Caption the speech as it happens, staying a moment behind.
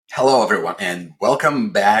Hello, everyone, and welcome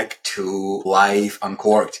back to Life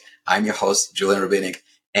Uncorked. I'm your host, Julian Rubinik,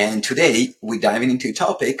 and today we're diving into a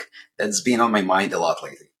topic that's been on my mind a lot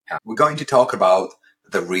lately. We're going to talk about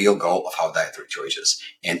the real goal of our dietary choices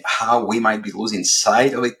and how we might be losing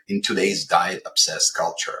sight of it in today's diet-obsessed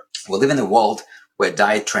culture. We live in a world where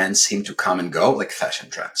diet trends seem to come and go like fashion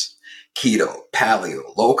trends. Keto, paleo,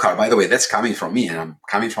 low carb. By the way, that's coming from me, and I'm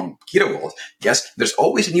coming from keto world. Yes, there's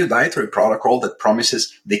always a new dietary protocol that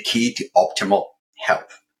promises the key to optimal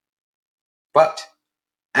health. But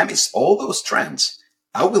amidst all those trends,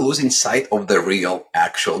 are we losing sight of the real,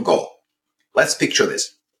 actual goal? Let's picture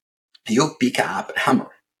this. You pick up a hammer.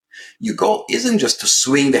 Your goal isn't just to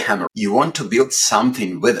swing the hammer. You want to build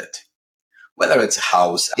something with it. Whether it's a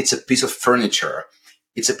house, it's a piece of furniture,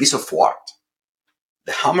 it's a piece of art.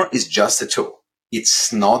 The hammer is just a tool.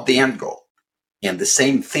 It's not the end goal. And the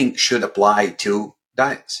same thing should apply to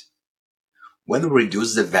diets. When we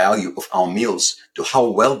reduce the value of our meals to how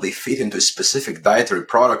well they fit into a specific dietary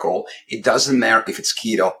protocol, it doesn't matter if it's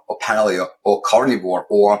keto or paleo or carnivore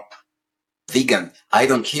or vegan. I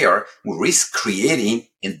don't care. We risk creating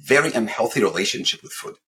a very unhealthy relationship with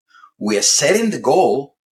food. We are setting the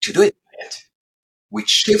goal to do it, which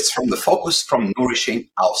shifts from the focus from nourishing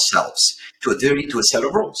ourselves to adhering to a set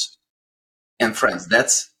of rules. And friends,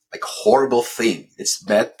 that's like a horrible thing. It's a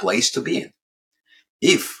bad place to be in.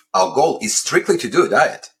 If our goal is strictly to do a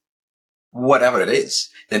diet, whatever it is,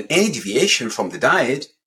 then any deviation from the diet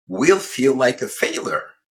will feel like a failure,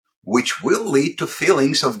 which will lead to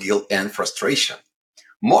feelings of guilt and frustration.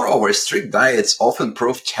 Moreover, strict diets often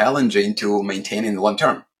prove challenging to maintain in the long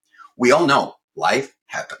term. We all know life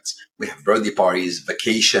happens. We have birthday parties,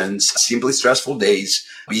 vacations, simply stressful days,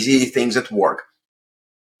 busy things at work.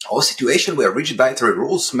 Or situation where rigid dietary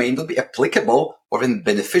rules may not be applicable or even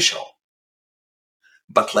beneficial.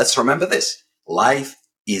 But let's remember this. Life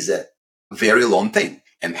is a very long thing,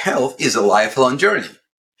 and health is a lifelong journey.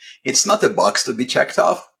 It's not a box to be checked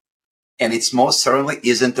off, and it most certainly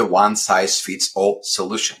isn't a one-size-fits-all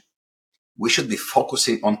solution. We should be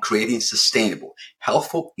focusing on creating sustainable,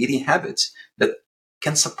 healthful eating habits that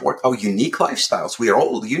can support our unique lifestyles. We are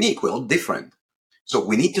all unique. We're all different. So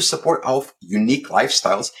we need to support our unique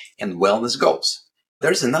lifestyles and wellness goals.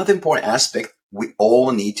 There's another important aspect we all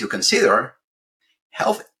need to consider.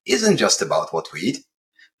 Health isn't just about what we eat.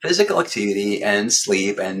 Physical activity and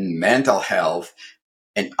sleep and mental health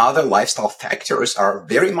and other lifestyle factors are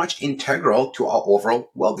very much integral to our overall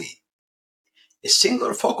well-being. A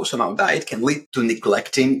singular focus on our diet can lead to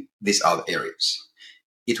neglecting these other areas.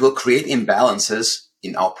 It will create imbalances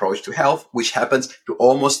in our approach to health, which happens to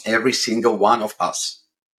almost every single one of us.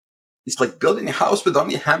 It's like building a house with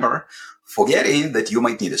only a hammer, forgetting that you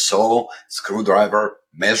might need a saw, screwdriver,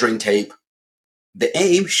 measuring tape. The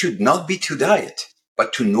aim should not be to diet,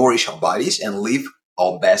 but to nourish our bodies and live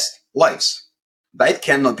our best lives. Diet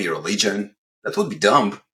cannot be religion. That would be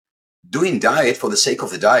dumb. Doing diet for the sake of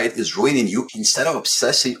the diet is ruining you. Instead of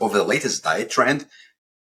obsessing over the latest diet trend,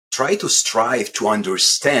 try to strive to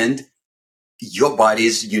understand your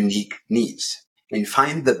body's unique needs and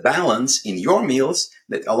find the balance in your meals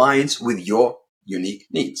that aligns with your unique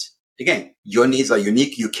needs. Again, your needs are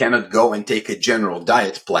unique. You cannot go and take a general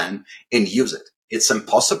diet plan and use it. It's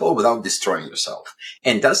impossible without destroying yourself.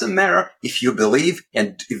 And it doesn't matter if you believe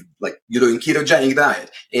and if, like you're doing ketogenic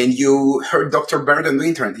diet and you heard Dr. Bird on the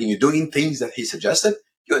internet and you're doing things that he suggested,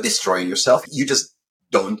 you're destroying yourself. You just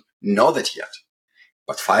don't know that yet.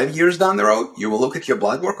 But 5 years down the road, you will look at your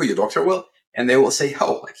blood work or your doctor will, and they will say,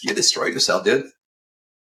 oh, like you destroyed yourself, dude.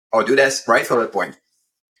 Or do that right for that point.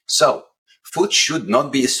 So food should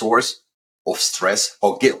not be a source of stress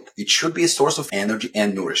or guilt. It should be a source of energy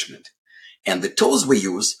and nourishment. And the tools we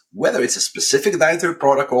use, whether it's a specific dietary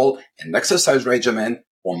protocol, an exercise regimen,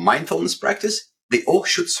 or mindfulness practice, they all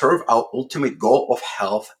should serve our ultimate goal of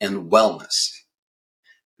health and wellness.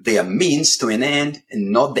 They are means to an end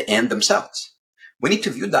and not the end themselves. We need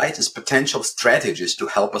to view diet as potential strategies to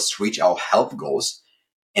help us reach our health goals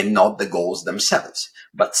and not the goals themselves.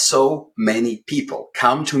 But so many people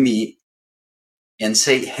come to me and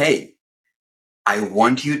say, hey, I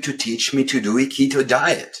want you to teach me to do a keto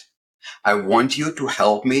diet. I want you to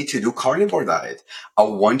help me to do carnivore diet. I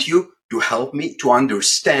want you to help me to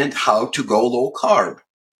understand how to go low carb.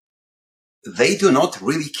 They do not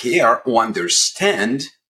really care or understand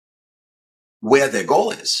where their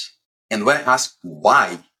goal is. And when I ask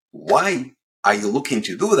why are you looking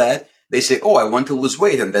to do that? They say, oh, I want to lose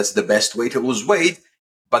weight and that's the best way to lose weight.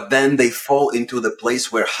 But then they fall into the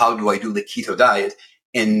place where how do I do the keto diet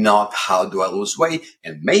and not how do I lose weight?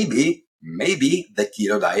 And maybe the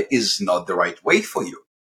keto diet is not the right way for you.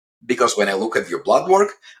 Because when I look at your blood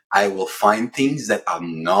work, I will find things that are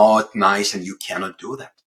not nice and you cannot do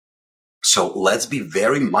that. So let's be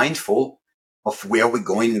very mindful of where we're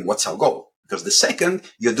going and what's our goal. Because the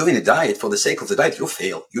second you're doing a diet for the sake of the diet, you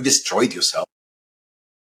fail. You destroyed yourself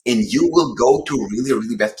and you will go to really,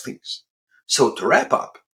 really bad things. So to wrap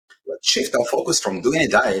up, let's shift our focus from doing a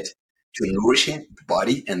diet to nourishing the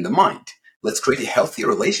body and the mind. Let's create a healthy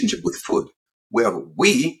relationship with food where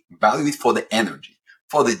we value it for the energy,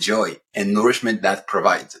 for the joy and nourishment that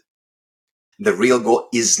provides it. The real goal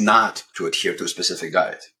is not to adhere to a specific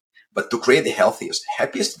diet, but to create the healthiest,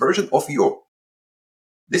 happiest version of you.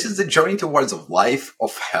 This is the journey towards a life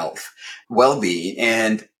of health, well-being,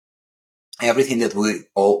 and everything that we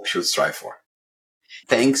all should strive for.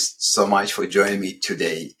 Thanks so much for joining me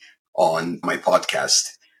today on my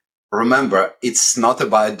podcast. Remember, it's not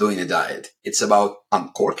about doing a diet. It's about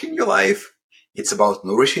uncorking your life. It's about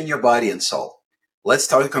nourishing your body and soul. Let's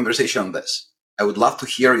start a conversation on this. I would love to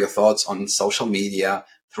hear your thoughts on social media,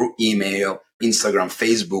 through email, Instagram,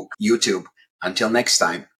 Facebook, YouTube. Until next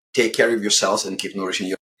time, take care of yourselves and keep nourishing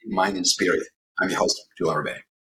your mind and spirit. I'm your host, Julian Rubin.